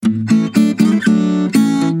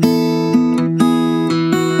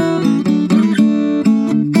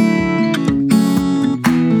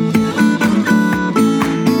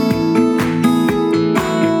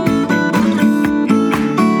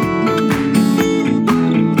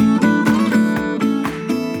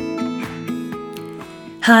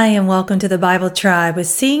Hi, and welcome to the Bible Tribe with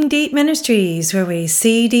Seeing Deep Ministries, where we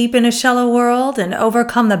see deep in a shallow world and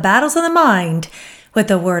overcome the battles of the mind with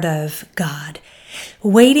the Word of God.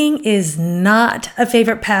 Waiting is not a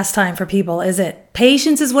favorite pastime for people, is it?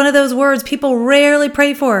 Patience is one of those words people rarely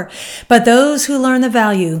pray for, but those who learn the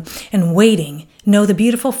value in waiting know the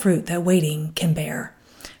beautiful fruit that waiting can bear.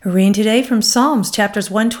 We're reading today from Psalms chapters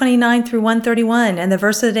 129 through 131, and the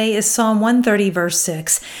verse of the day is Psalm 130, verse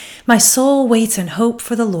 6. My soul waits in hope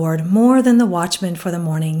for the Lord more than the watchman for the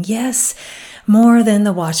morning. Yes, more than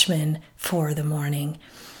the watchman for the morning.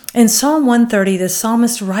 In Psalm 130, the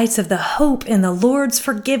psalmist writes of the hope in the Lord's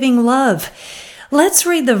forgiving love. Let's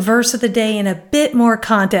read the verse of the day in a bit more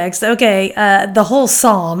context. Okay, the whole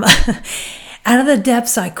psalm. Out of the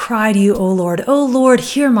depths I cry to you, O Lord. O Lord,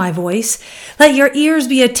 hear my voice. Let your ears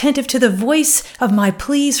be attentive to the voice of my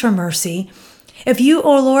pleas for mercy. If you,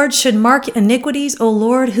 O Lord, should mark iniquities, O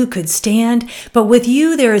Lord, who could stand? But with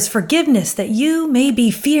you there is forgiveness, that you may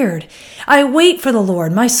be feared. I wait for the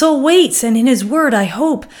Lord. My soul waits, and in his word I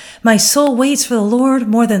hope. My soul waits for the Lord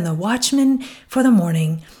more than the watchman for the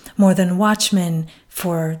morning, more than watchmen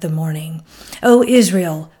for the morning. O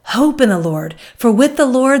Israel, hope in the Lord, for with the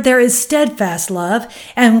Lord there is steadfast love,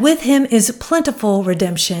 and with him is plentiful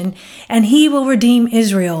redemption, and he will redeem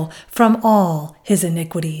Israel from all his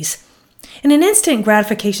iniquities. In an instant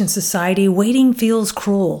gratification society, waiting feels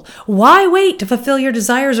cruel. Why wait to fulfill your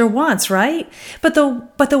desires or wants, right? But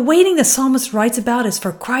the waiting the psalmist writes about is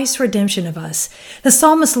for Christ's redemption of us. The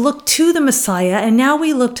psalmist looked to the Messiah, and now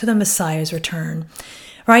we look to the Messiah's return.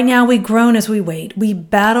 Right now, we groan as we wait. We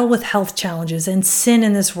battle with health challenges and sin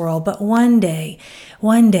in this world, but one day,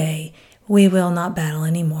 we will not battle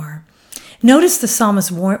anymore. Notice the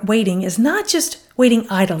psalmist's waiting is not just waiting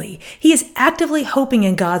idly. He is actively hoping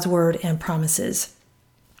in God's word and promises.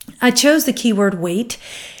 I chose the keyword wait,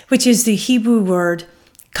 which is the Hebrew word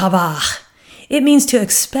kavach. It means to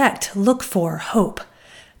expect, look for, hope.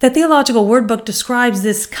 The Theological Word Book describes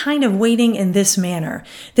this kind of waiting in this manner.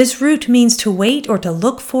 This root means to wait or to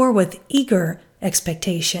look for with eager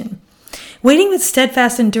expectation. Waiting with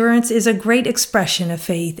steadfast endurance is a great expression of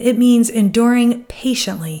faith. It means enduring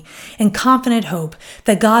patiently in confident hope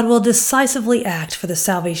that God will decisively act for the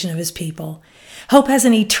salvation of his people. Hope has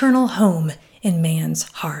an eternal home in man's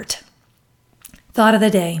heart. Thought of the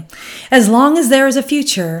day. As long as there is a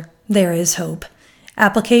future, there is hope.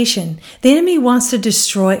 Application. The enemy wants to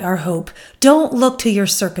destroy our hope. Don't look to your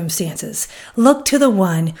circumstances. Look to the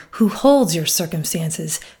one who holds your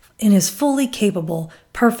circumstances in his fully capable,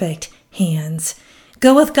 perfect hands.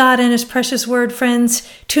 Go with God and his precious word, friends.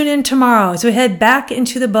 Tune in tomorrow as we head back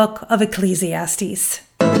into the book of Ecclesiastes.